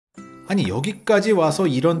아니 여기까지 와서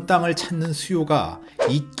이런 땅을 찾는 수요가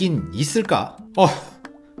있긴 있을까?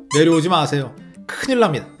 내려오지 마세요. 큰일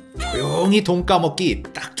납니다. 조용히 돈 까먹기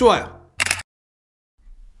딱 좋아요.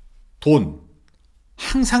 돈.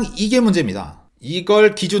 항상 이게 문제입니다.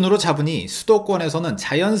 이걸 기준으로 잡으니 수도권에서는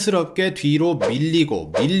자연스럽게 뒤로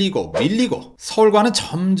밀리고 서울과는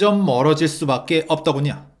점점 멀어질 수밖에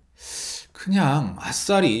없더군요. 그냥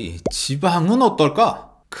아싸리 지방은 어떨까?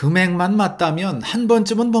 금액만 맞다면 한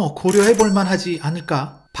번쯤은 고려해 볼 만하지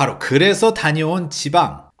않을까? 바로 그래서 다녀온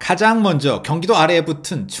지방. 가장 먼저 경기도 아래에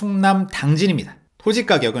붙은 충남 당진입니다. 토지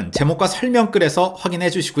가격은 제목과 설명글에서 확인해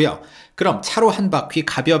주시고요. 그럼 차로 한 바퀴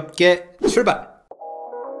가볍게 출발!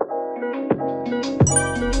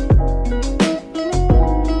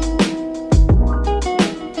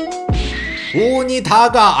 돈이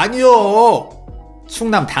다가 아니요.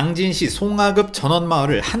 충남 당진시 송하급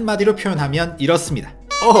전원마을을 한마디로 표현하면 이렇습니다.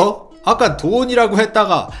 아까 돈이라고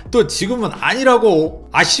했다가 또 지금은 아니라고.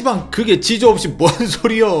 시방 그게 지저없이 뭔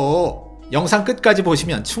소리여. 영상 끝까지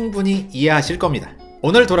보시면 충분히 이해하실 겁니다.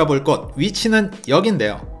 오늘 돌아볼 곳 위치는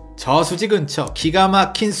여긴데요. 저수지 근처 기가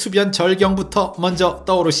막힌 수변 절경부터 먼저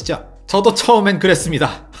떠오르시죠? 저도 처음엔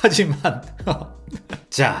그랬습니다. 하지만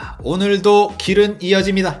자, 오늘도 길은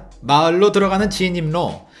이어집니다. 마을로 들어가는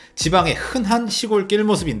진입로, 지방의 흔한 시골길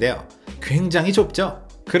모습인데요. 굉장히 좁죠?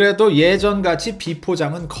 그래도 예전같이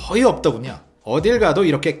비포장은 거의 없더군요. 어딜 가도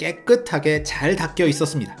이렇게 깨끗하게 잘 닦여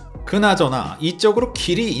있었습니다. 그나저나 이쪽으로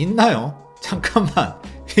길이 있나요? 잠깐만,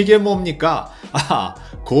 이게 뭡니까?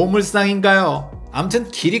 고물상인가요? 암튼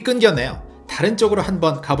길이 끊겼네요. 다른 쪽으로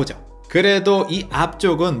한번 가보죠. 그래도 이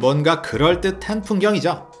앞쪽은 뭔가 그럴듯한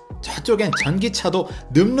풍경이죠. 저쪽엔 전기차도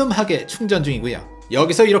늠름하게 충전 중이고요.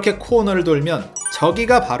 여기서 이렇게 코너를 돌면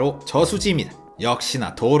저기가 바로 저수지입니다.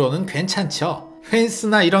 역시나 도로는 괜찮죠.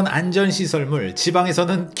 펜스나 이런 안전시설물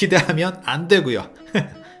지방에서는 기대하면 안 되고요.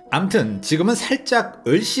 암튼 지금은 살짝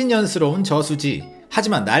을씨년스러운 저수지.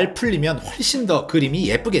 하지만 날 풀리면 훨씬 더 그림이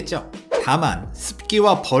예쁘겠죠. 다만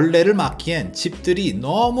습기와 벌레를 막기엔 집들이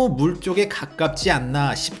너무 물 쪽에 가깝지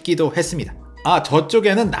않나 싶기도 했습니다.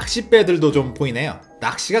 저쪽에는 낚싯배들도 좀 보이네요.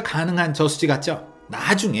 낚시가 가능한 저수지 같죠?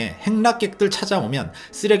 나중에 행락객들 찾아오면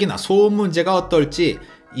쓰레기나 소음 문제가 어떨지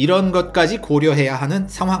이런 것까지 고려해야 하는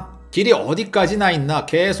상황. 길이 어디까지 나 있나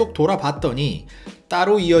계속 돌아봤더니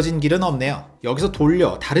따로 이어진 길은 없네요. 여기서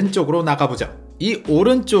돌려 다른 쪽으로 나가보죠. 이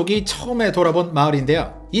오른쪽이 처음에 돌아본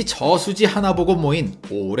마을인데요. 이 저수지 하나 보고 모인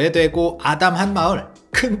오래되고 아담한 마을.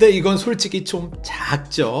 근데 이건 솔직히 좀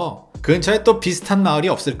작죠. 근처에 또 비슷한 마을이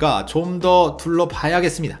없을까 좀 더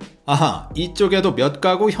둘러봐야겠습니다. 이쪽에도 몇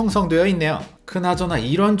가구 형성되어 있네요. 그나저나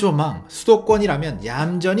이런 조망 수도권이라면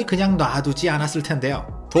얌전히 그냥 놔두지 않았을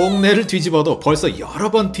텐데요. 동네를 뒤집어도 벌써 여러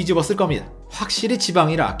번 뒤집었을 겁니다. 확실히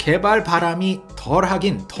지방이라 개발 바람이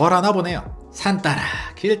덜하긴 덜하나 보네요. 산 따라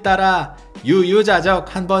길 따라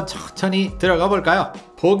유유자적 한번 천천히 들어가 볼까요?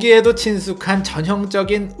 보기에도 친숙한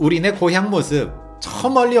전형적인 우리네 고향 모습. 저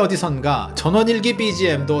멀리 어디선가 전원일기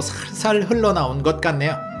BGM도 살살 흘러나온 것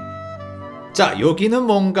같네요. 자, 여기는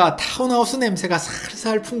뭔가 타운하우스 냄새가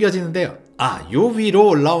살살 풍겨지는데요. 요 위로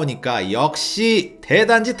올라오니까 역시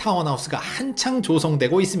대단지 타운하우스가 한창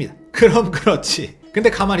조성되고 있습니다. 그럼 그렇지. 근데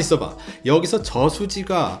가만히 있어봐. 여기서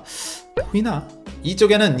저수지가 보이나?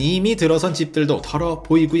 이쪽에는 이미 들어선 집들도 덜어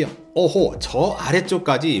보이고요. 저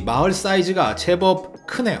아래쪽까지 마을 사이즈가 제법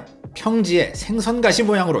크네요. 평지에 생선가시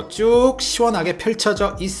모양으로 쭉 시원하게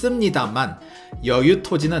펼쳐져 있습니다만 여유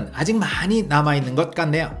토지는 아직 많이 남아있는 것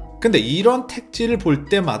같네요. 근데 이런 택지를 볼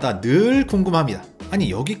때마다 늘 궁금합니다. 아니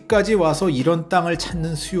여기까지 와서 이런 땅을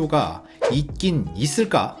찾는 수요가 있긴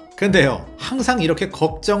있을까? 근데요, 항상 이렇게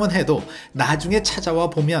걱정은 해도 나중에 찾아와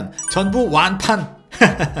보면 전부 완판!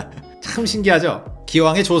 참 신기하죠?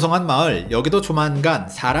 기왕에 조성한 마을, 여기도 조만간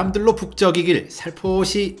사람들로 북적이길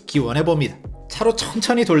살포시 기원해봅니다. 차로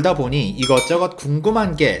천천히 돌다 보니 이것저것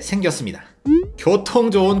궁금한 게 생겼습니다. 교통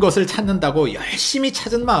좋은 곳을 찾는다고 열심히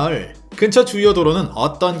찾은 마을. 근처 주요 도로는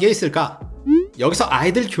어떤 게 있을까? 여기서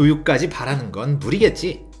아이들 교육까지 바라는 건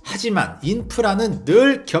무리겠지. 하지만 인프라는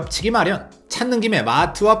늘 겹치기 마련. 찾는 김에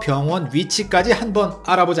마트와 병원 위치까지 한번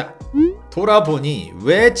알아보자. 돌아보니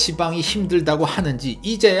왜 지방이 힘들다고 하는지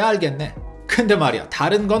이제야 알겠네. 근데 말이야,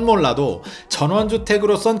 다른 건 몰라도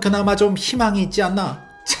전원주택으로선 그나마 좀 희망이 있지 않나?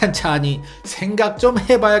 찬찬히 생각 좀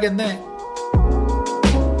해봐야겠네.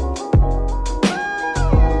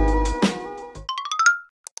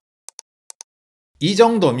 이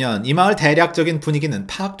정도면 이 마을 대략적인 분위기는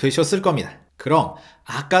파악되셨을 겁니다. 그럼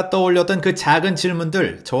아까 떠올렸던 그 작은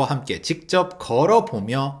질문들 저와 함께 직접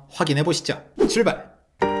걸어보며 확인해 보시죠. 출발!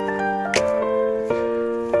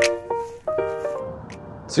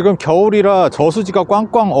 지금 겨울이라 저수지가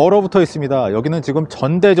꽝꽝 얼어붙어 있습니다. 여기는 지금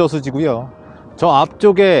전대저수지고요. 저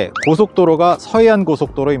앞쪽에 고속도로가 서해안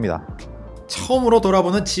고속도로입니다. 처음으로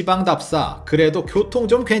돌아보는 지방답사, 그래도 교통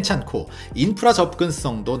좀 괜찮고 인프라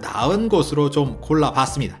접근성도 나은 곳으로 좀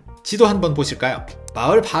골라봤습니다. 지도 한번 보실까요?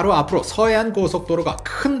 마을 바로 앞으로 서해안 고속도로가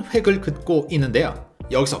큰 획을 긋고 있는데요.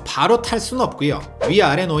 여기서 바로 탈 수는 없고요.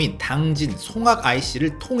 위아래 놓인 당진, 송악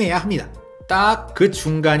IC를 통해야 합니다. 딱 그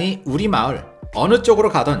중간이 우리 마을. 어느 쪽으로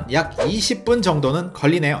가던 약 20분 정도는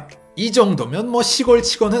걸리네요. 이 정도면 뭐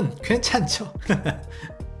시골치고는 괜찮죠.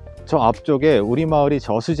 저 앞쪽에 우리 마을이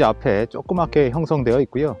저수지 앞에 조그맣게 형성되어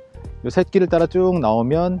있고요. 이 샛길을 따라 쭉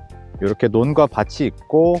나오면 이렇게 논과 밭이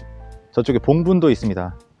있고 저쪽에 봉분도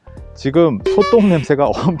있습니다. 지금 소똥 냄새가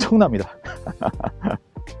엄청납니다.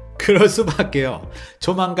 그럴 수밖에요.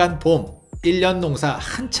 조만간 봄, 1년 농사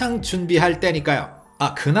한창 준비할 때니까요.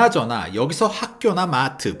 아, 그나저나 여기서 학교나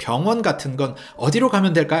마트, 병원 같은 건 어디로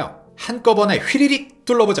가면 될까요? 한꺼번에 휘리릭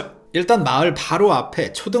둘러보죠. 일단 마을 바로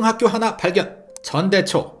앞에 초등학교 하나 발견.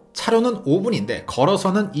 전대초, 차로는 5분인데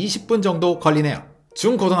걸어서는 20분 정도 걸리네요.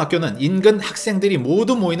 중고등학교는 인근 학생들이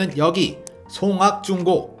모두 모이는 여기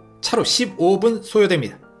송악중고, 차로 15분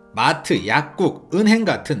소요됩니다. 마트, 약국, 은행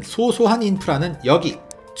같은 소소한 인프라는 여기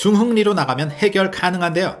중흥리로 나가면 해결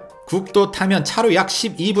가능한데요. 국도 타면 차로 약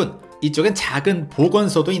 12분, 이쪽엔 작은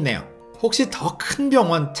보건소도 있네요. 혹시 더 큰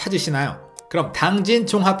병원 찾으시나요? 그럼 당진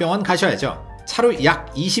종합병원 가셔야죠. 차로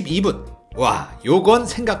약 22분. 와, 요건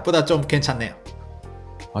생각보다 좀 괜찮네요.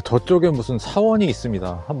 아, 저쪽에 무슨 사원이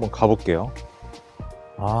있습니다. 한번 가볼게요.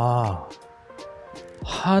 아,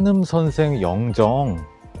 한음선생 영정.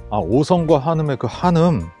 아, 오성과 한음의 그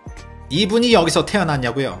한음. 이분이 여기서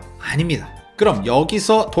태어났냐고요? 아닙니다. 그럼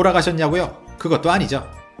여기서 돌아가셨냐고요? 그것도 아니죠.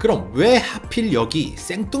 그럼 왜 하필 여기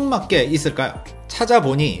생뚱맞게 있을까요?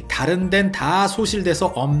 찾아보니 다른 데는 다 소실돼서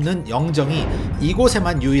없는 영정이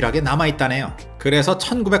이곳에만 유일하게 남아있다네요. 그래서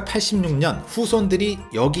 1986년 후손들이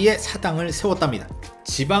여기에 사당을 세웠답니다.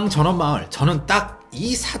 지방 전원마을, 저는 딱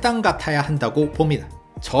이 사당 같아야 한다고 봅니다.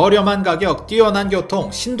 저렴한 가격, 뛰어난 교통,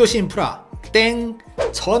 신도시 인프라, 땡!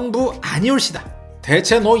 전부 아니올시다.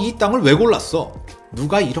 대체 너 이 땅을 왜 골랐어?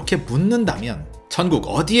 누가 이렇게 묻는다면 전국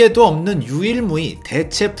어디에도 없는 유일무이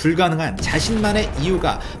대체 불가능한 자신만의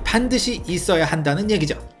이유가 반드시 있어야 한다는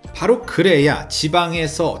얘기죠. 바로 그래야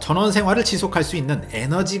지방에서 전원 생활을 지속할 수 있는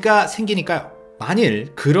에너지가 생기니까요.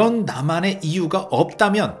 만일 그런 나만의 이유가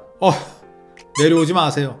없다면 내려오지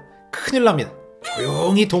마세요. 큰일 납니다.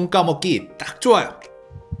 조용히 돈 까먹기 딱 좋아요.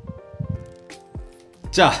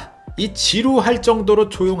 자, 이 지루할 정도로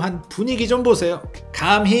조용한 분위기 좀 보세요.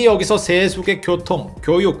 감히 여기서 세속의 교통,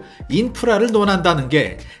 교육, 인프라를 논한다는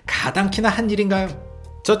게 가당키나 한 일인가요?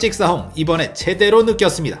 저 찍사홍 이번에 제대로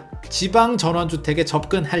느꼈습니다. 지방 전원주택에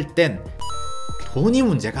접근할 땐 돈이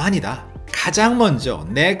문제가 아니다. 가장 먼저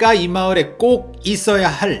내가 이 마을에 꼭 있어야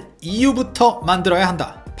할 이유부터 만들어야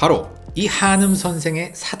한다. 바로 이 한음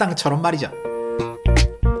선생의 사당처럼 말이죠.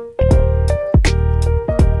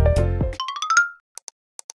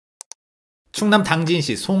 충남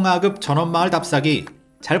당진시 송악읍 전원마을 답사기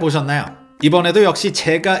잘 보셨나요? 이번에도 역시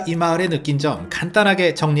제가 이 마을에 느낀 점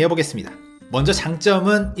간단하게 정리해 보겠습니다. 먼저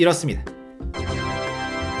장점은 이렇습니다.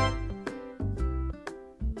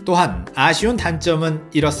 또한 아쉬운 단점은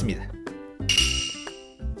이렇습니다.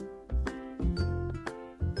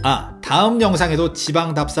 다음 영상에도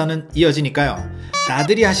지방 답사는 이어지니까요.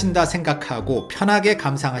 나들이 하신다 생각하고 편하게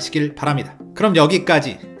감상하시길 바랍니다. 그럼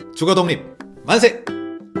여기까지 주거독립 만세!